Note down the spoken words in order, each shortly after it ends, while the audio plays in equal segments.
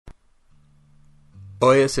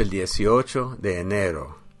Hoy es el 18 de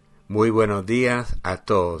enero. Muy buenos días a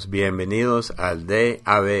todos. Bienvenidos al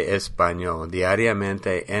DAB Español,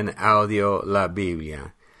 diariamente en audio la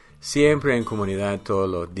Biblia, siempre en comunidad todos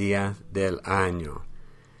los días del año.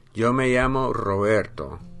 Yo me llamo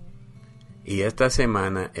Roberto y esta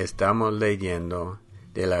semana estamos leyendo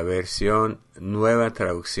de la versión Nueva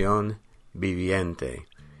Traducción Viviente.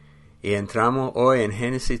 Y entramos hoy en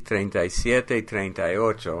Génesis 37 y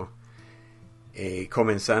 38,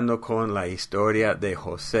 comenzando con la historia de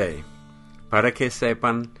José. Para que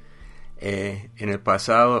sepan, en el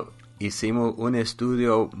pasado hicimos un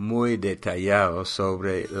estudio muy detallado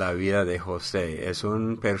sobre la vida de José. Es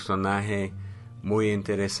un personaje muy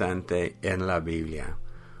interesante en la Biblia.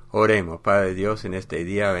 Oremos. Padre Dios, en este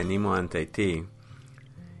día venimos ante ti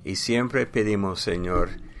y siempre pedimos, Señor,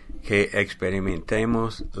 que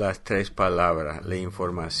experimentemos las tres palabras: la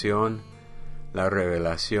información, la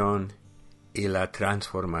revelación y la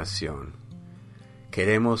transformación.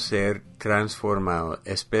 Queremos ser transformados,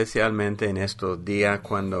 especialmente en estos días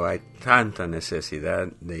cuando hay tanta necesidad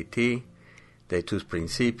de ti, de tus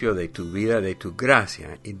principios, de tu vida, de tu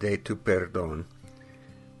gracia y de tu perdón.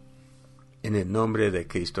 En el nombre de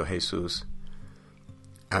Cristo Jesús.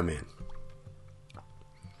 Amén.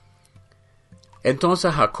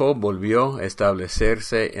 Entonces Jacob volvió a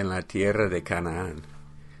establecerse en la tierra de Canaán,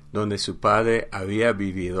 donde su padre había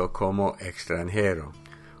vivido como extranjero.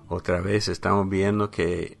 Otra vez estamos viendo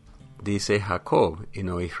que dice Jacob y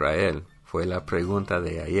no Israel. Fue la pregunta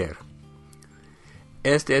de ayer.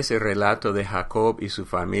 Este es el relato de Jacob y su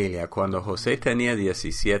familia. Cuando José tenía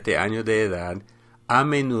 17 años de edad, a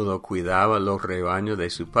menudo cuidaba los rebaños de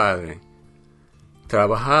su padre.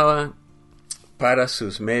 Trabajaba para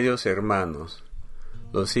sus medios hermanos,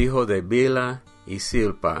 los hijos de Bilha y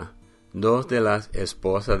Silpa, dos de las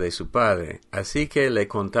esposas de su padre. Así que le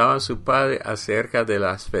contaba a su padre acerca de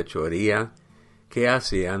las fechorías que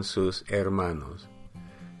hacían sus hermanos.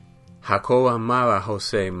 Jacob amaba a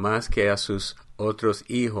José más que a sus otros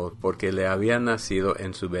hijos porque le había nacido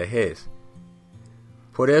en su vejez.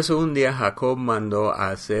 Por eso un día Jacob mandó a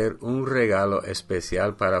hacer un regalo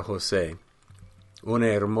especial para José, una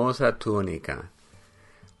hermosa túnica.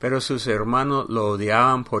 Pero sus hermanos lo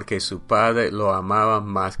odiaban porque su padre lo amaba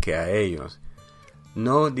más que a ellos.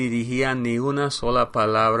 No dirigían ni una sola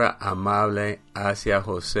palabra amable hacia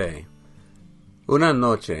José. Una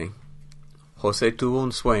noche, José tuvo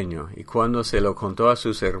un sueño y cuando se lo contó a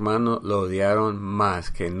sus hermanos lo odiaron más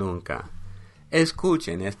que nunca.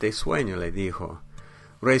 «Escuchen este sueño», le dijo.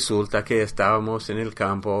 «Resulta que estábamos en el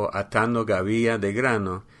campo atando gavillas de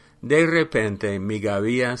grano. De repente mi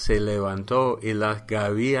gavilla se levantó y las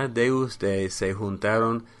gavillas de ustedes se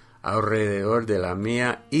juntaron alrededor de la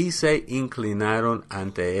mía y se inclinaron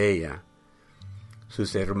ante ella».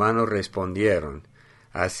 Sus hermanos respondieron: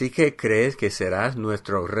 «¿Así que crees que serás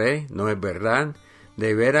nuestro rey, no es verdad?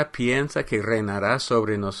 ¿De veras piensa que reinarás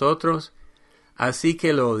sobre nosotros?» Así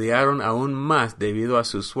que lo odiaron aún más debido a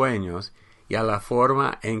sus sueños y a la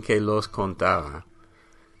forma en que los contaba.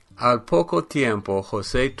 Al poco tiempo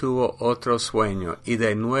José tuvo otro sueño y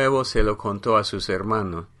de nuevo se lo contó a sus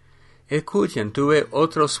hermanos. «Escuchen, tuve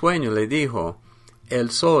otro sueño», le dijo.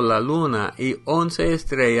 «El sol, la luna y 11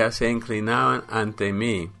 estrellas se inclinaban ante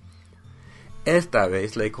mí». Esta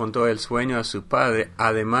vez le contó el sueño a su padre,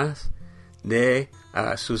 además de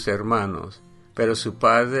a sus hermanos. Pero su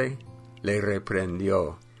padre le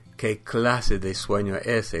reprendió. «¿Qué clase de sueño es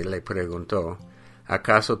ese?», le preguntó.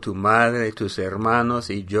 «¿Acaso tu madre, tus hermanos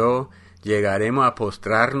y yo llegaremos a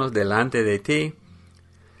postrarnos delante de ti?»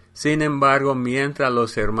 Sin embargo, mientras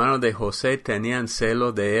los hermanos de José tenían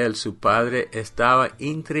celo de él, su padre estaba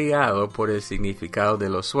intrigado por el significado de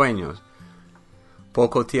los sueños.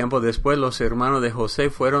 Poco tiempo después, los hermanos de José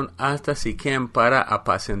fueron hasta Siquem para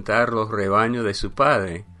apacentar los rebaños de su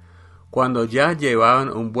padre. Cuando ya llevaban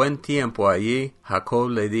un buen tiempo allí,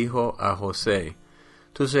 Jacob le dijo a José: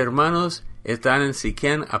 «Tus hermanos están en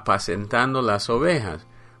Siquem apacentando las ovejas.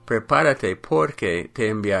 Prepárate porque te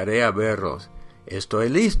enviaré a verlos». «Estoy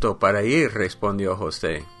listo para ir», respondió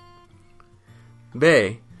José.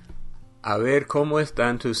 «Ve a ver cómo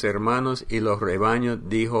están tus hermanos y los rebaños»,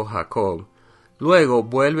 dijo Jacob. «Luego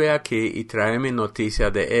vuelve aquí y tráeme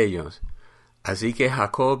noticias de ellos». Así que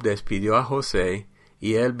Jacob despidió a José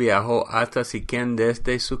y él viajó hasta Siquem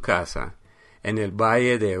desde su casa, en el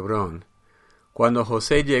valle de Hebrón. Cuando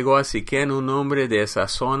José llegó a Siquem, un hombre de esa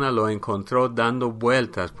zona lo encontró dando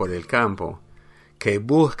vueltas por el campo. «¿Qué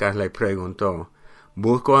buscas?», le preguntó.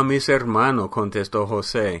 «Busco a mis hermanos», contestó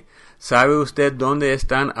José. «¿Sabe usted dónde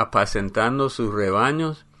están apacentando sus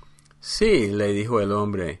rebaños?» «Sí», le dijo el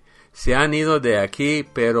hombre. se han ido de aquí,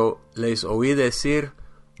 pero les oí decir,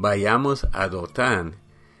 vayamos a Dotán.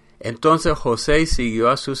 Entonces José siguió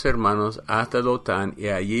a sus hermanos hasta Dotán y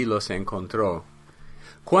allí los encontró.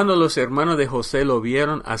 Cuando los hermanos de José lo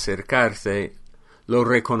vieron acercarse, lo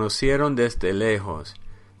reconocieron desde lejos.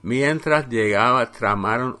 Mientras llegaba,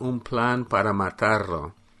 tramaron un plan para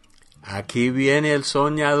matarlo. Aquí viene el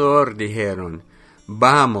soñador, dijeron.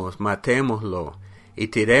 Vamos, matémoslo y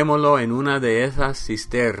tirémoslo en una de esas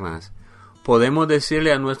cisternas. Podemos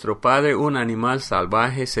decirle a nuestro padre un animal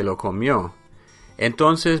salvaje se lo comió.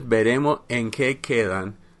 Entonces veremos en qué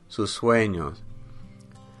quedan sus sueños.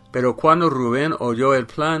 Pero cuando Rubén oyó el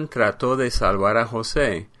plan, trató de salvar a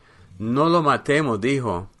José. No lo matemos,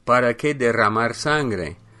 dijo, ¿para qué derramar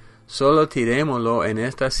sangre? Solo tirémoslo en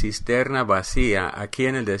esta cisterna vacía aquí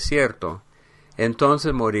en el desierto.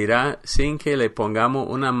 Entonces morirá sin que le pongamos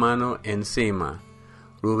una mano encima.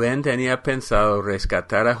 Rubén tenía pensado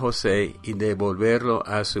rescatar a José y devolverlo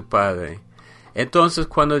a su padre. Entonces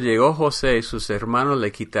cuando llegó José, sus hermanos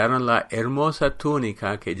le quitaron la hermosa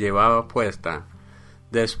túnica que llevaba puesta.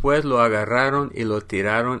 Después lo agarraron y lo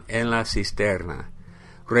tiraron en la cisterna.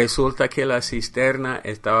 Resulta que la cisterna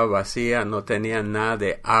estaba vacía, no tenía nada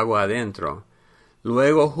de agua adentro.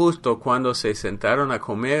 Luego, justo cuando se sentaron a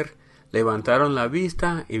comer, levantaron la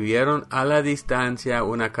vista y vieron a la distancia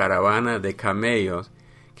una caravana de camellos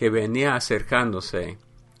que venía acercándose.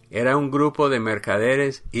 Era un grupo de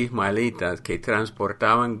mercaderes ismaelitas que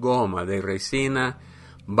transportaban goma de resina,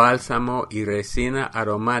 bálsamo y resina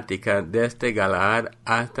aromática desde Galaad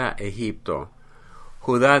hasta Egipto.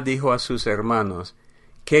 Judá dijo a sus hermanos,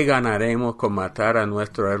 ¿qué ganaremos con matar a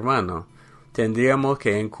nuestro hermano? Tendríamos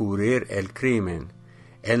que encubrir el crimen.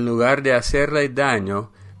 En lugar de hacerle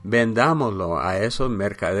daño, vendámoslo a esos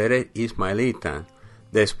mercaderes ismaelitas.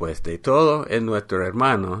 Después de todo, es nuestro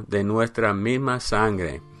hermano, de nuestra misma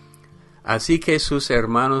sangre. Así que sus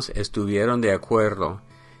hermanos estuvieron de acuerdo.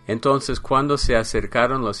 Entonces, cuando se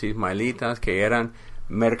acercaron los ismaelitas, que eran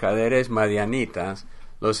mercaderes madianitas,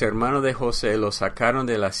 los hermanos de José lo sacaron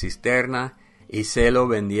de la cisterna y se lo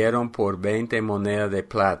vendieron por 20 monedas de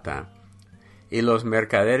plata. Y los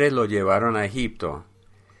mercaderes lo llevaron a Egipto.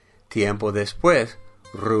 Tiempo después,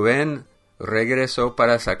 Rubén regresó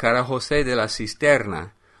para sacar a José de la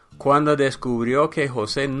cisterna. Cuando descubrió que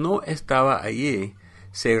José no estaba allí,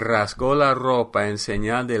 se rasgó la ropa en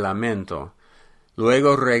señal de lamento.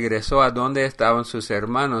 Luego regresó a donde estaban sus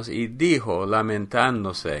hermanos y dijo,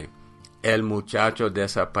 lamentándose, el muchacho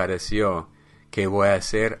desapareció. ¿Qué voy a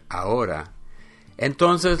hacer ahora?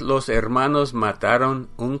 Entonces los hermanos mataron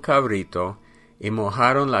un cabrito y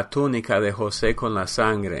mojaron la túnica de José con la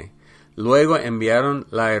sangre. Luego enviaron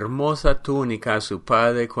la hermosa túnica a su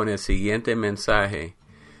padre con el siguiente mensaje.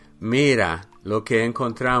 Mira lo que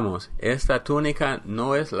encontramos. ¿Esta túnica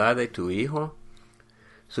no es la de tu hijo?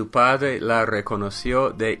 Su padre la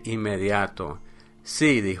reconoció de inmediato.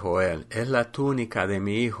 Sí, dijo él, es la túnica de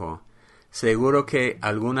mi hijo. Seguro que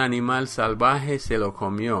algún animal salvaje se lo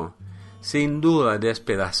comió. Sin duda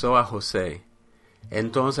despedazó a José.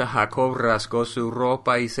 Entonces Jacob rasgó su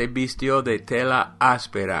ropa y se vistió de tela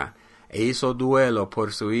áspera e hizo duelo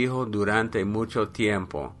por su hijo durante mucho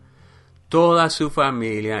tiempo. Toda su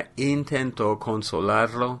familia intentó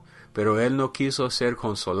consolarlo, pero él no quiso ser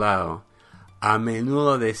consolado. A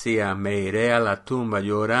menudo decía, me iré a la tumba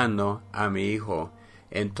llorando a mi hijo.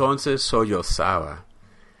 Entonces sollozaba.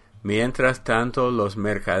 Mientras tanto, los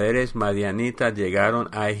mercaderes madianitas llegaron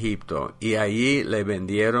a Egipto, y allí le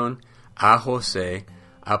vendieron a José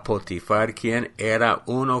a Potifar, quien era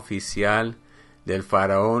un oficial del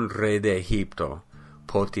faraón rey de Egipto.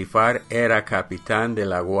 Potifar era capitán de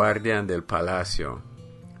la guardia del palacio.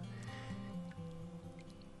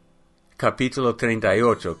 Capítulo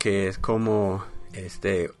 38, que es como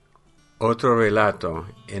otro relato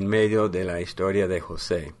en medio de la historia de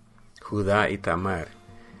José, Judá y Tamar.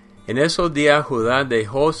 En esos días Judá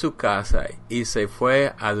dejó su casa y se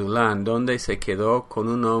fue a Adulán, donde se quedó con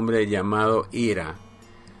un hombre llamado Hira.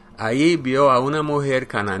 Allí vio a una mujer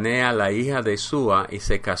cananea, la hija de Súa, y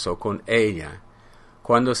se casó con ella.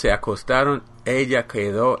 Cuando se acostaron, ella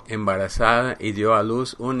quedó embarazada y dio a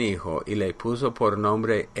luz un hijo, y le puso por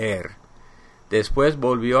nombre Después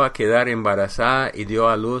volvió a quedar embarazada y dio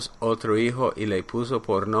a luz otro hijo, y le puso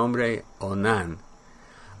por nombre Onán.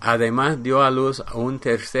 Además dio a luz a un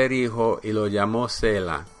tercer hijo y lo llamó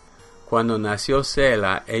Sela. Cuando nació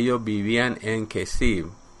Sela, ellos vivían en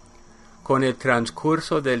Kesib. Con el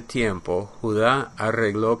transcurso del tiempo, Judá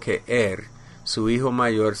arregló que su hijo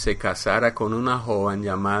mayor, se casara con una joven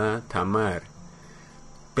llamada Tamar.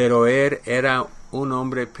 Pero era un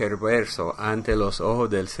hombre perverso ante los ojos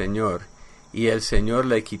del Señor, y el Señor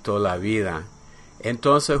le quitó la vida.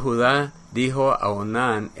 Entonces Judá dijo a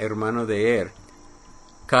Onán, hermano de Er: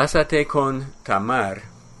 Cásate con Tamar,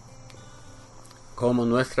 como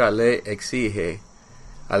nuestra ley exige,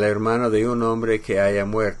 al hermano de un hombre que haya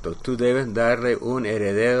muerto. Tú debes darle un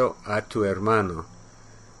heredero a tu hermano.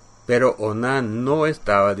 Pero Onán no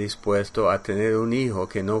estaba dispuesto a tener un hijo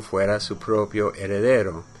que no fuera su propio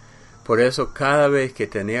heredero. Por eso cada vez que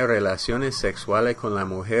tenía relaciones sexuales con la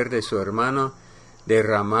mujer de su hermano,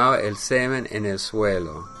 derramaba el semen en el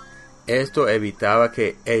suelo. Esto evitaba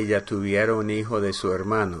que ella tuviera un hijo de su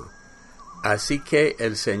hermano. Así que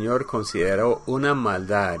el Señor consideró una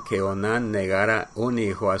maldad que Onán negara un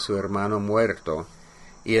hijo a su hermano muerto,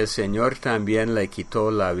 y el Señor también le quitó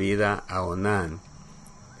la vida a Onán.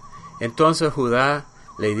 Entonces Judá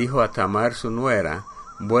le dijo a Tamar su nuera: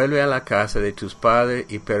 Vuelve a la casa de tus padres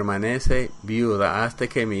y permanece viuda hasta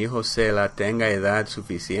que mi hijo Sela tenga edad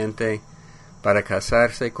suficiente para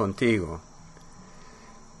casarse contigo.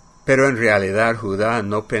 Pero en realidad Judá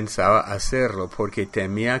no pensaba hacerlo porque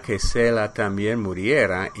temía que Sela también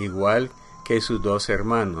muriera, igual que sus dos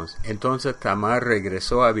hermanos. Entonces Tamar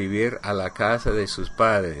regresó a vivir a la casa de sus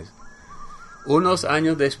padres. Unos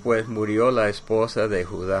años después murió la esposa de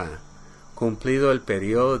Judá. Cumplido el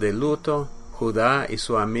periodo de luto, Judá y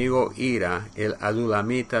su amigo Hira, el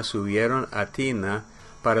adulamita, subieron a Timna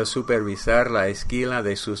para supervisar la esquila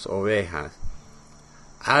de sus ovejas.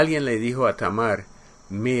 Alguien le dijo a Tamar: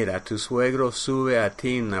 Mira, tu suegro sube a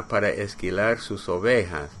Timna para esquilar sus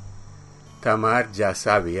ovejas. Tamar ya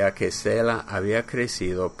sabía que Sela había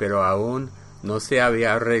crecido, pero aún no se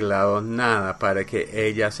había arreglado nada para que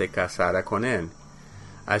ella se casara con él.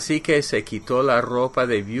 Así que se quitó la ropa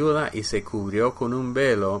de viuda y se cubrió con un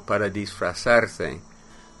velo para disfrazarse.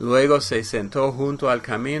 Luego se sentó junto al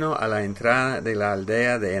camino a la entrada de la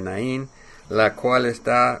aldea de Enaín, la cual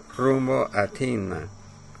está rumbo a Timna.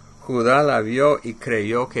 Judá la vio y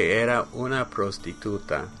creyó que era una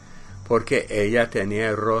prostituta, porque ella tenía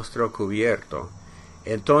el rostro cubierto.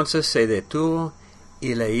 Entonces se detuvo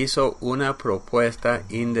y le hizo una propuesta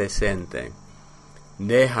indecente.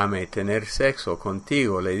 Déjame tener sexo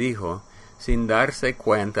contigo, le dijo, sin darse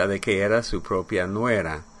cuenta de que era su propia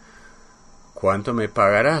nuera. ¿Cuánto me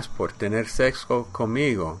pagarás por tener sexo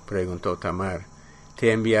conmigo?, preguntó Tamar.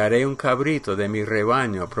 Te enviaré un cabrito de mi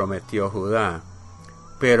rebaño, prometió Judá.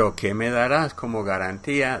 ¿Pero qué me darás como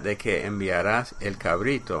garantía de que enviarás el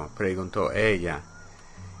cabrito?, preguntó ella.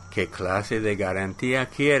 ¿Qué clase de garantía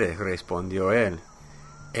quieres?, respondió él.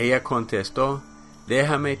 Ella contestó: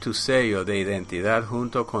 Déjame tu sello de identidad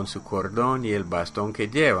junto con su cordón y el bastón que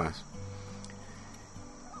llevas.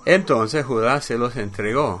 Entonces Judá se los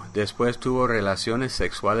entregó. Después tuvo relaciones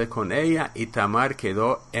sexuales con ella y Tamar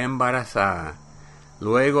quedó embarazada.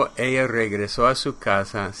 Luego ella regresó a su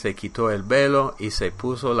casa, se quitó el velo y se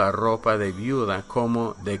puso la ropa de viuda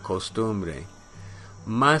como de costumbre.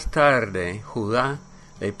 Más tarde Judá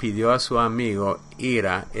le pidió a su amigo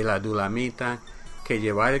Hira, el adulamita, que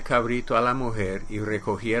llevara el cabrito a la mujer y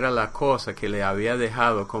recogiera la cosa que le había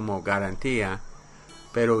dejado como garantía,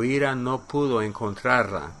 pero Hira no pudo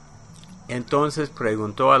encontrarla. Entonces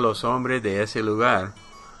preguntó a los hombres de ese lugar: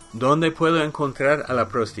 ¿Dónde puedo encontrar a la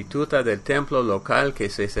prostituta del templo local que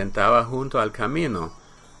se sentaba junto al camino,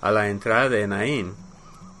 a la entrada de Enaín?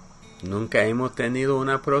 Nunca hemos tenido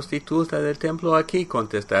una prostituta del templo aquí,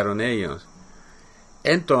 contestaron ellos.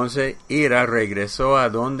 Entonces Hira regresó a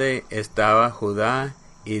donde estaba Judá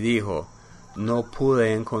y dijo: No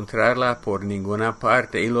pude encontrarla por ninguna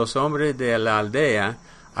parte, y los hombres de la aldea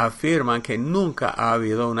afirman que nunca ha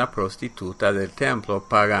habido una prostituta del templo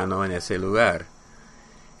pagano en ese lugar.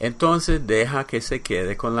 Entonces deja que se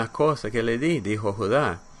quede con la cosa que le di, dijo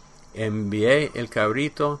Judá. Envié el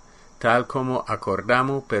cabrito tal como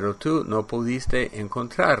acordamos, pero tú no pudiste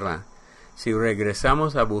encontrarla. Si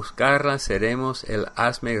regresamos a buscarla, seremos el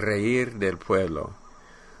hazme reír del pueblo.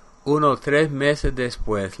 3 meses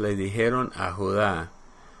después le dijeron a Judá: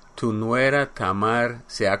 Tu nuera Tamar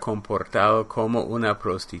se ha comportado como una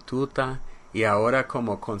prostituta y ahora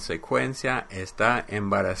como consecuencia está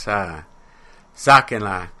embarazada.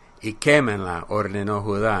 Sáquenla y quémenla, ordenó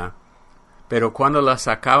Judá. Pero cuando la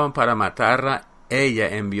sacaban para matarla, ella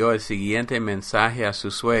envió el siguiente mensaje a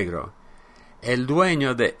su suegro: El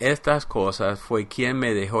dueño de estas cosas fue quien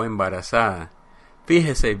me dejó embarazada.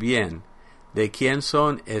 Fíjese bien, ¿de quién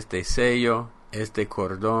son este sello, este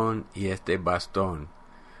cordón y este bastón?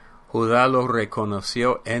 Judá lo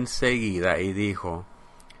reconoció enseguida y dijo: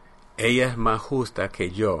 Ella es más justa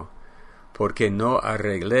que yo, porque no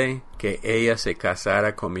arreglé que ella se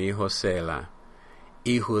casara con mi hijo Sela.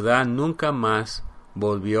 Y Judá nunca más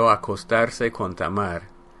volvió a acostarse con Tamar.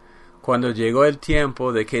 Cuando llegó el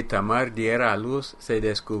tiempo de que Tamar diera a luz, se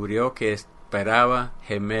descubrió que esperaba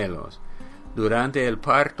gemelos. Durante el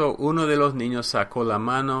parto, uno de los niños sacó la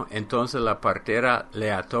mano, entonces la partera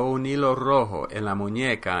le ató un hilo rojo en la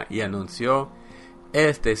muñeca y anunció: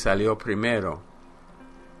 «Este salió primero».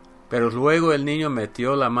 Pero luego el niño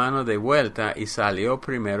metió la mano de vuelta y salió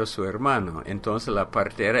primero su hermano. Entonces la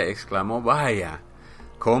partera exclamó: «Vaya,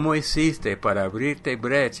 ¿cómo hiciste para abrirte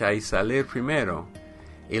brecha y salir primero?».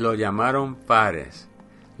 Y lo llamaron Fares.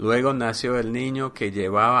 Luego nació el niño que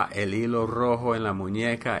llevaba el hilo rojo en la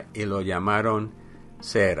muñeca y lo llamaron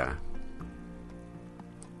Zera.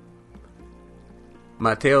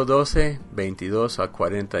 Mateo 12, 22 a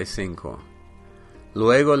 45.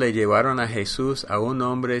 Luego le llevaron a Jesús a un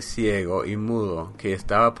hombre ciego y mudo que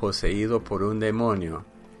estaba poseído por un demonio.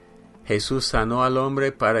 Jesús sanó al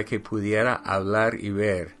hombre para que pudiera hablar y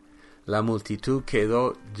ver. La multitud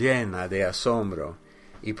quedó llena de asombro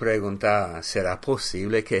y preguntaba: ¿será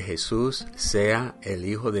posible que Jesús sea el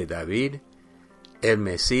hijo de David, el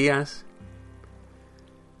Mesías?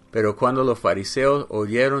 Pero cuando los fariseos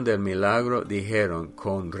oyeron del milagro, dijeron: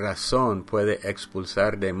 con razón puede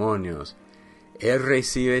expulsar demonios. Él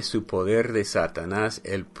recibe su poder de Satanás,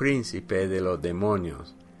 el príncipe de los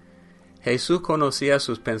demonios. Jesús conocía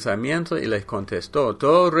sus pensamientos y les contestó: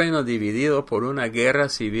 todo reino dividido por una guerra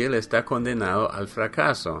civil está condenado al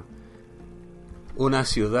fracaso. Una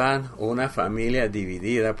ciudad o una familia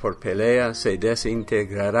dividida por pelea se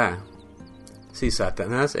desintegrará. Si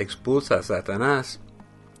Satanás expulsa a Satanás,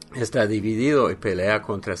 está dividido y pelea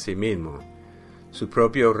contra sí mismo. Su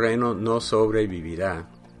propio reino no sobrevivirá.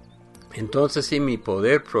 Entonces, si mi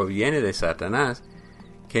poder proviene de Satanás,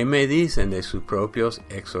 ¿qué me dicen de sus propios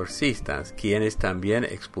exorcistas, quienes también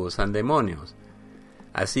expulsan demonios?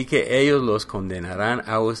 Así que ellos los condenarán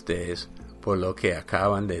a ustedes por lo que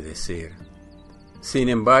acaban de decir. Sin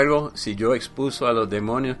embargo, si yo expulso a los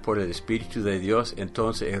demonios por el Espíritu de Dios,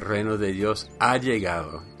 entonces el reino de Dios ha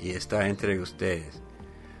llegado y está entre ustedes.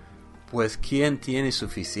 Pues ¿quién tiene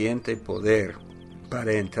suficiente poder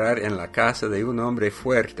para entrar en la casa de un hombre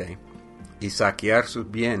fuerte y saquear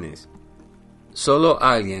sus bienes? Solo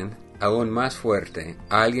alguien aún más fuerte,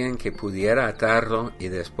 alguien que pudiera atarlo y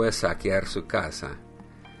después saquear su casa.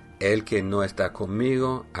 El que no está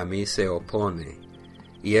conmigo, a mí se opone.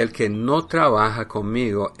 Y el que no trabaja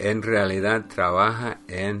conmigo, en realidad trabaja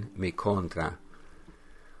en mi contra.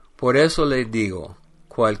 Por eso les digo,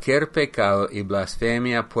 cualquier pecado y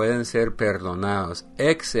blasfemia pueden ser perdonados,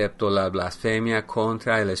 excepto la blasfemia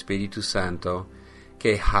contra el Espíritu Santo,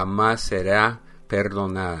 que jamás será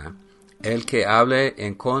perdonada. El que hable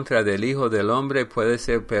en contra del Hijo del Hombre puede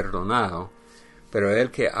ser perdonado, pero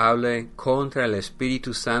el que hable contra el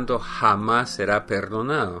Espíritu Santo jamás será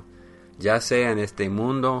perdonado, ya sea en este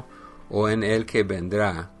mundo o en el que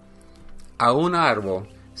vendrá. A un árbol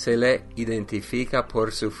se le identifica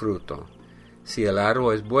por su fruto. Si el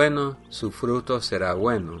árbol es bueno, su fruto será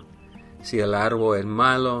bueno. Si el árbol es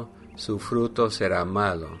malo, su fruto será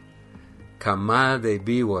malo. Camada de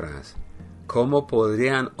víboras, ¿cómo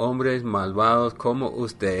podrían hombres malvados como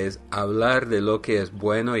ustedes hablar de lo que es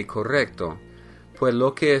bueno y correcto? Pues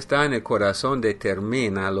lo que está en el corazón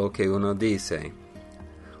determina lo que uno dice.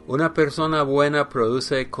 Una persona buena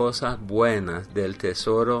produce cosas buenas del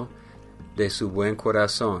tesoro de su buen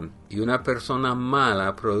corazón, y una persona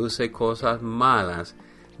mala produce cosas malas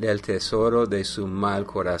del tesoro de su mal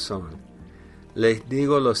corazón. Les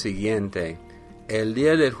digo lo siguiente: el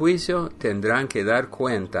día del juicio tendrán que dar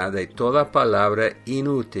cuenta de toda palabra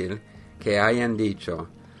inútil que hayan dicho.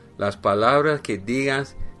 Las palabras que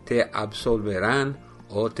digas te absolverán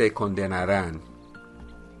o te condenarán.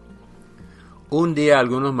 Un día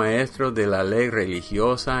algunos maestros de la ley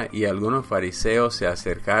religiosa y algunos fariseos se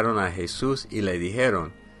acercaron a Jesús y le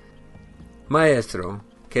dijeron: Maestro,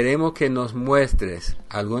 queremos que nos muestres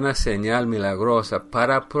alguna señal milagrosa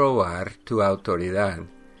para probar tu autoridad.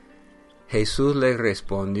 Jesús les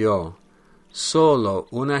respondió: solo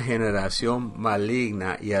una generación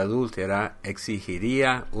maligna y adúltera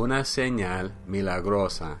exigiría una señal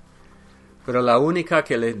milagrosa, pero la única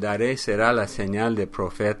que les daré será la señal del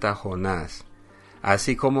profeta Jonás.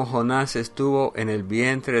 Así como Jonás estuvo en el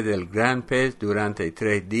vientre del gran pez durante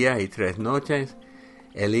 3 días y 3 noches,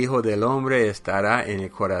 el Hijo del Hombre estará en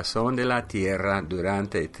el corazón de la tierra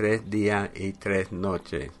durante 3 días y 3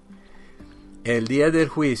 noches. El día del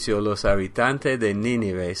juicio los habitantes de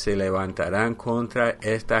Nínive se levantarán contra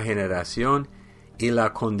esta generación y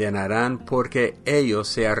la condenarán porque ellos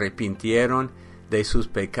se arrepintieron de sus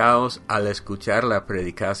pecados al escuchar la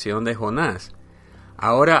predicación de Jonás.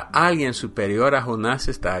 Ahora alguien superior a Jonás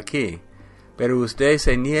está aquí, pero ustedes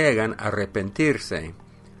se niegan a arrepentirse.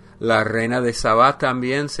 La reina de Sabá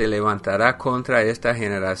también se levantará contra esta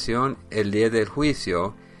generación el día del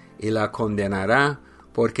juicio y la condenará,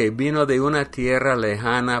 porque vino de una tierra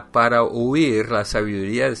lejana para huir la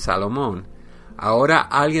sabiduría de Salomón. Ahora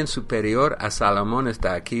alguien superior a Salomón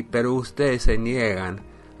está aquí, pero ustedes se niegan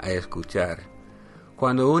a escuchar.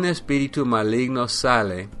 Cuando un espíritu maligno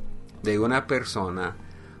sale de una persona,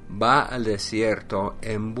 va al desierto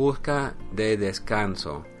en busca de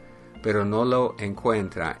descanso, pero no lo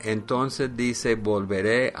encuentra. Entonces dice: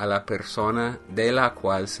 volveré a la persona de la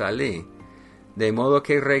cual salí. De modo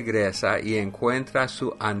que regresa y encuentra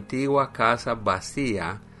su antigua casa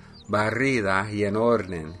vacía, barrida y en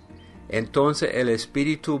orden. Entonces el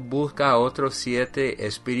espíritu busca a otros 7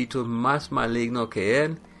 espíritus más malignos que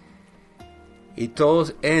él, y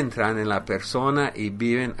todos entran en la persona y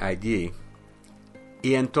viven allí.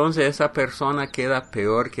 Y entonces esa persona queda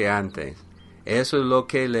peor que antes. Eso es lo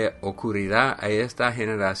que le ocurrirá a esta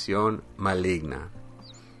generación maligna.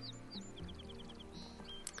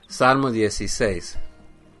 Salmo 16.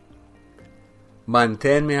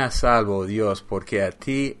 Manténme a salvo, Dios, porque a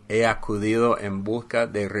ti he acudido en busca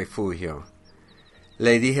de refugio.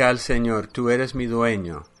 Le dije al Señor: tú eres mi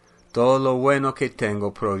dueño, todo lo bueno que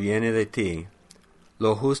tengo proviene de ti.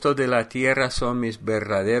 Los justos de la tierra son mis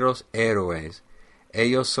verdaderos héroes,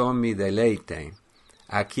 ellos son mi deleite.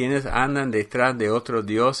 A quienes andan detrás de otros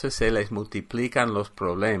dioses se les multiplican los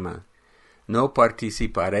problemas. No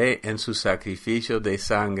participaré en sus sacrificios de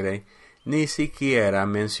sangre, ni siquiera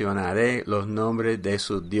mencionaré los nombres de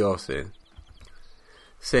sus dioses.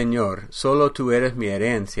 Señor, solo tú eres mi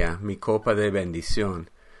herencia, mi copa de bendición.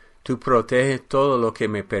 Tú proteges todo lo que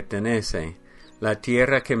me pertenece. La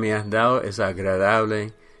tierra que me has dado es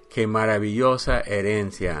agradable, qué maravillosa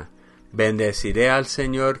herencia. Bendeciré al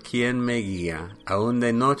Señor quien me guía. Aún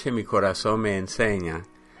de noche mi corazón me enseña.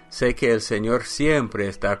 Sé que el Señor siempre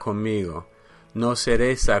está conmigo. No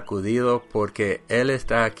seré sacudido porque Él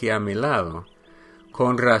está aquí a mi lado.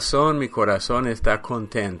 Con razón mi corazón está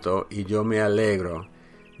contento y yo me alegro.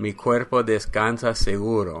 Mi cuerpo descansa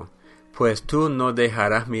seguro, pues tú no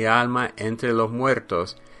dejarás mi alma entre los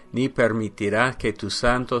muertos, ni permitirás que tu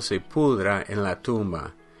santo se pudra en la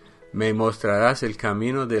tumba. Me mostrarás el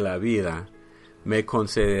camino de la vida. Me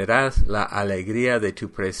concederás la alegría de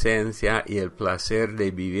tu presencia y el placer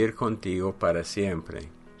de vivir contigo para siempre.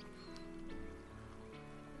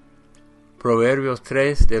 Proverbios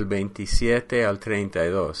 3 del 27 al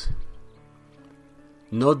 32.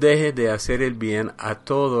 No dejes de hacer el bien a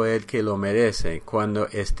todo el que lo merece, cuando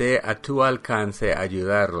esté a tu alcance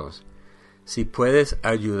ayudarlos. Si puedes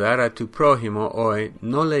ayudar a tu prójimo hoy,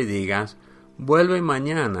 no le digas: vuelve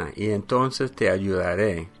mañana y entonces te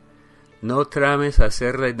ayudaré. No trames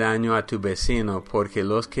hacerle daño a tu vecino, porque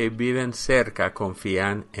los que viven cerca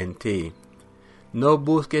confían en ti. No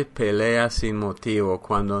busques peleas sin motivo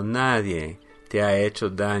cuando nadie te ha hecho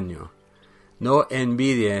daño. No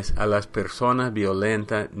envidies a las personas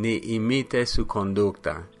violentas ni imites su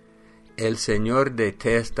conducta. El Señor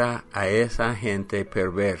detesta a esa gente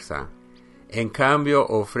perversa. En cambio,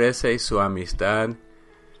 ofrece su amistad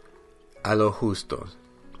a los justos.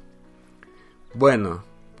 Bueno,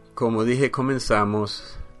 como dije,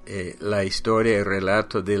 comenzamos la historia y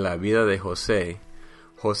relato de la vida de José.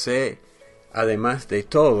 José, además de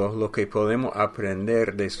todo lo que podemos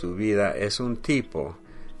aprender de su vida, es un tipo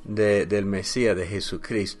del Mesías, de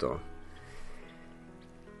Jesucristo.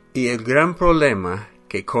 Y el gran problema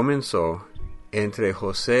que comenzó entre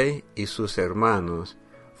José y sus hermanos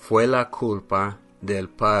fue la culpa del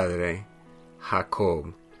padre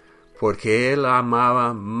Jacob, porque él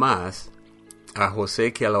amaba más a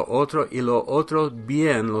José que a los otros, y los otros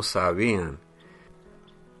bien lo sabían.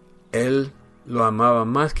 Él lo amaba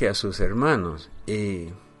más que a sus hermanos, y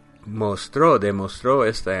demostró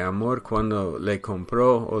este amor cuando le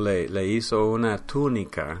compró o le hizo una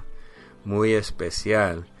túnica muy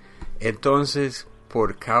especial. Entonces,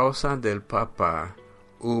 por causa del papá,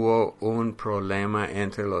 hubo un problema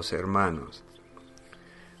entre los hermanos.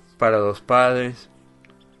 Para los padres,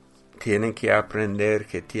 tienen que aprender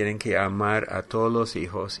que tienen que amar a todos los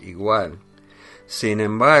hijos igual. Sin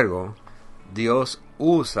embargo, Dios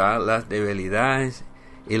usa las debilidades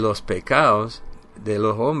y los pecados de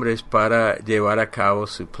los hombres para llevar a cabo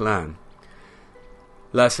su plan.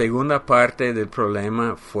 La segunda parte del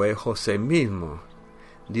problema fue José mismo.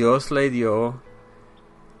 Dios le dio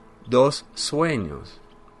 2 sueños,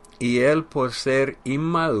 y él, por ser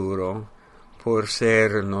inmaduro, por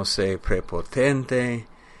ser, prepotente,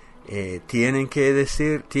 tiene que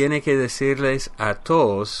decirles a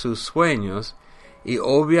todos sus sueños, y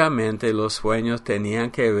obviamente los sueños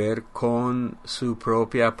tenían que ver con su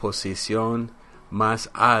propia posición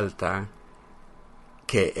más alta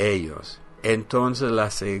que ellos. Entonces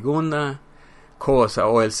la segunda cosa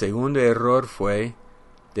o el segundo error fue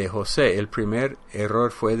de José. El primer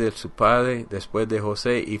error fue de su padre, después de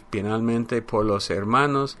José y finalmente por los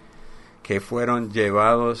hermanos que fueron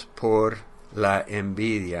llevados por la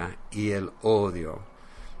envidia y el odio.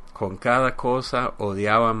 Con cada cosa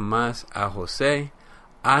odiaban más a José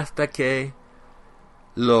hasta que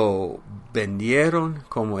lo vendieron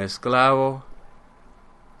como esclavo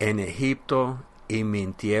en Egipto y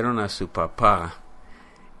mintieron a su papá.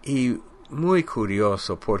 Y muy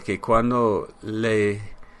curioso porque cuando le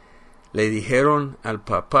dijeron al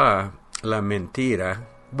papá la mentira,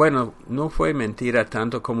 bueno, no fue mentira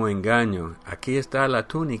tanto como engaño. Aquí está la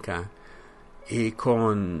túnica y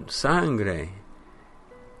con sangre.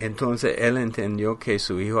 Entonces él entendió que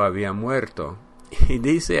su hijo había muerto. Y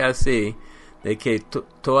dice así, de que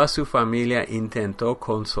toda su familia intentó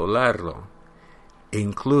consolarlo.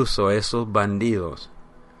 Incluso esos bandidos,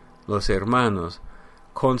 los hermanos,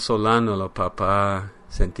 consolándolo, papá,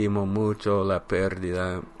 sentimos mucho la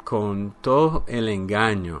pérdida, con todo el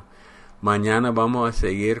engaño. Mañana vamos a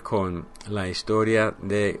seguir con la historia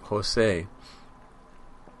de José.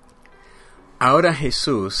 Ahora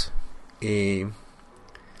Jesús, y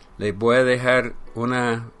les voy a dejar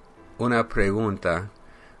una pregunta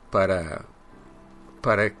para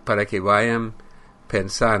que vayan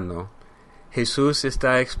pensando. Jesús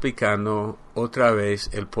está explicando otra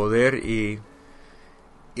vez el poder y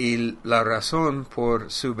la razón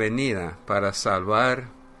por su venida para salvar,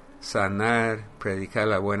 sanar, predicar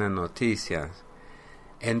la buena noticia.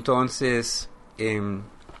 Entonces,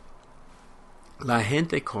 la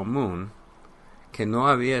gente común que no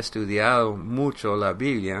había estudiado mucho la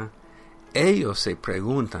Biblia, ellos se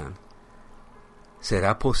preguntan,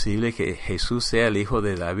 ¿será posible que Jesús sea el hijo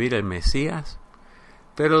de David, el Mesías?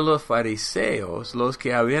 Pero los fariseos, los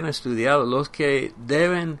que habían estudiado, los que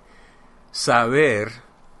deben saber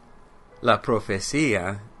la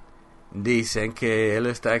profecía, dicen que él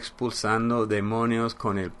está expulsando demonios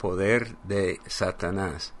con el poder de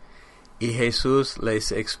Satanás. Y Jesús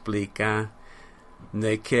les explica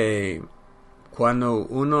de que cuando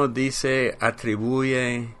uno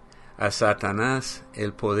atribuye a Satanás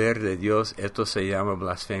el poder de Dios, esto se llama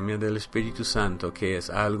blasfemia del Espíritu Santo, que es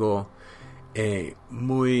algo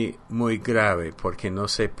muy, muy grave, porque no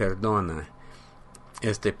se perdona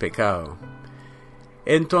este pecado.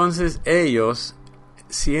 Entonces ellos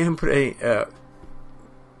siempre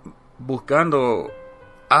buscando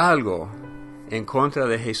algo en contra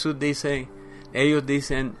de Jesús, ellos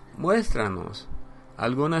dicen, muéstranos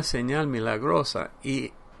alguna señal milagrosa.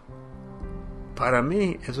 Y para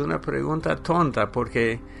mí es una pregunta tonta,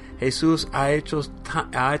 porque Jesús ha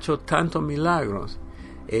hecho tantos milagros.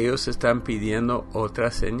 Ellos están pidiendo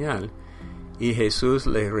otra señal. Y Jesús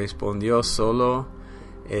les respondió, solo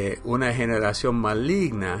una generación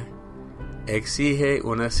maligna exige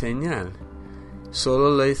una señal.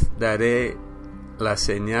 Solo les daré la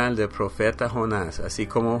señal del profeta Jonás. Así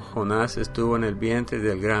como Jonás estuvo en el vientre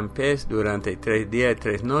del gran pez durante 3 días y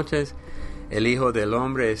 3 noches, el Hijo del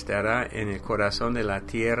Hombre estará en el corazón de la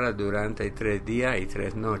tierra durante 3 días y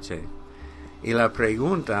 3 noches. Y la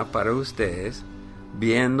pregunta para ustedes,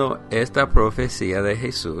 viendo esta profecía de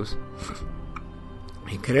Jesús,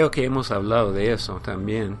 y creo que hemos hablado de eso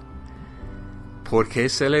también, ¿por qué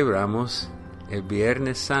celebramos el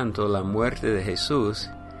Viernes Santo la muerte de Jesús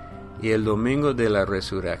y el domingo de la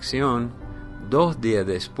resurrección 2 días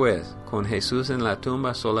después, con Jesús en la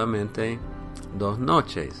tumba solamente 2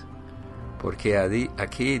 noches? Porque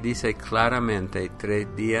aquí dice claramente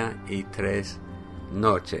 3 días y 3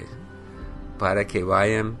 noches, para que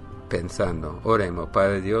vayan pensando. Oremos.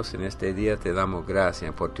 Padre Dios, en este día te damos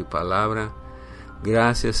gracias por tu palabra.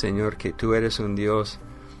 Gracias, Señor, que tú eres un Dios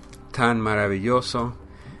tan maravilloso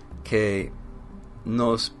que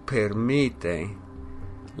nos permite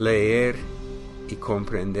leer y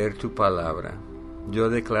comprender tu palabra. Yo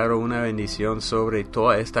declaro una bendición sobre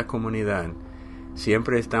toda esta comunidad.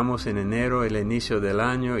 Siempre estamos en enero, el inicio del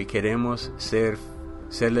año, y queremos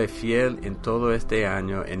serle fiel en todo este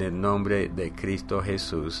año, en el nombre de Cristo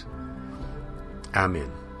Jesús. Amén.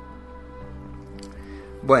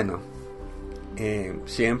 Bueno,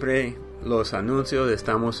 siempre los anuncios,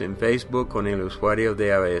 estamos en Facebook con el usuario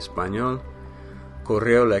de Ave Español,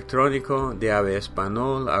 correo electrónico de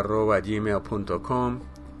aveespanol@gmail.com,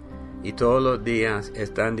 y todos los días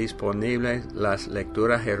están disponibles las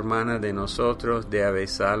lecturas hermanas de nosotros de Ave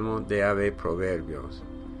Salmo, de Ave Proverbios.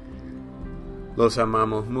 Los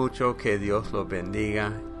amamos mucho, que Dios los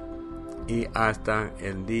bendiga, y hasta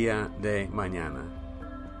el día de mañana.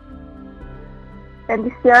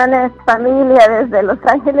 Bendiciones, familia, desde Los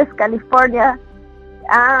Ángeles, California.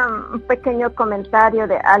 Un pequeño comentario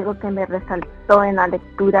de algo que me resaltó en la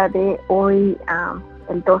lectura de hoy,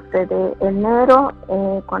 el 12 de enero,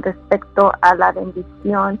 con respecto a la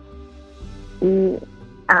bendición de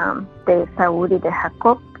Esaú y de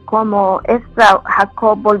Jacob. Como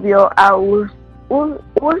Jacob volvió a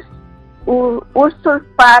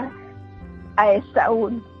usurpar a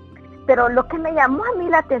Esaú. Pero lo que me llamó a mí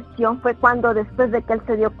la atención fue cuando, después de que él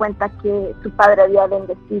se dio cuenta que su padre había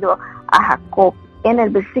bendecido a Jacob, en el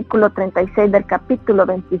versículo 36 del capítulo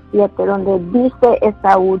 27, donde dice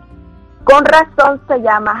Esaú: con razón se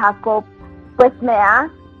llama Jacob, pues me ha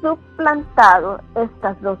suplantado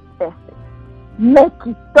estas 2 veces. Me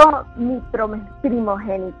quitó mi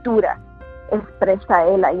primogenitura, expresa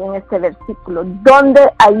él ahí en este versículo, donde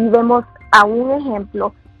ahí vemos a un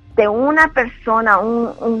ejemplo de una persona,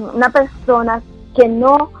 una persona que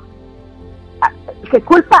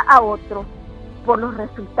culpa a otro por los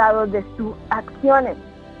resultados de sus acciones.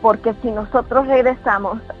 Porque si nosotros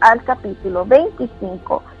regresamos al capítulo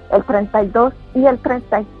 25, el 32 y el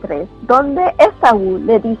 33, donde Esaú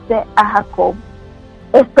le dice a Jacob: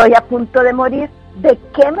 estoy a punto de morir, ¿de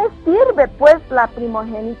qué me sirve pues la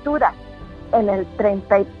primogenitura? En el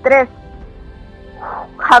 33,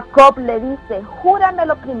 Jacob le dice: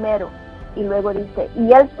 júramelo primero. Y luego dice: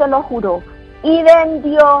 y él se lo juró y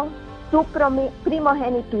vendió su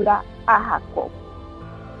primogenitura a Jacob.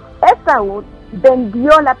 Esaú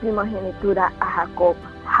vendió la primogenitura a Jacob.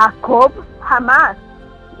 Jacob jamás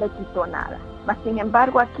le quitó nada. Mas, sin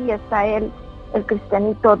embargo, aquí está él, el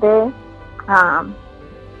cristianito de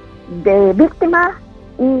víctima,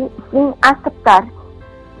 y sin aceptar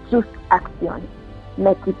sus acciones.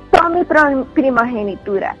 Me quitó mi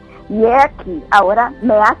primogenitura y he aquí, ahora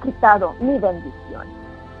me ha quitado mi bendición.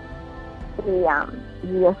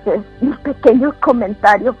 Y ese es mi pequeño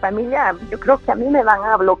comentario, familia. Yo creo que a mí me van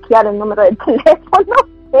a bloquear el número de teléfono,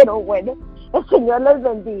 pero bueno, el Señor les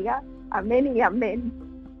bendiga. Amén y amén.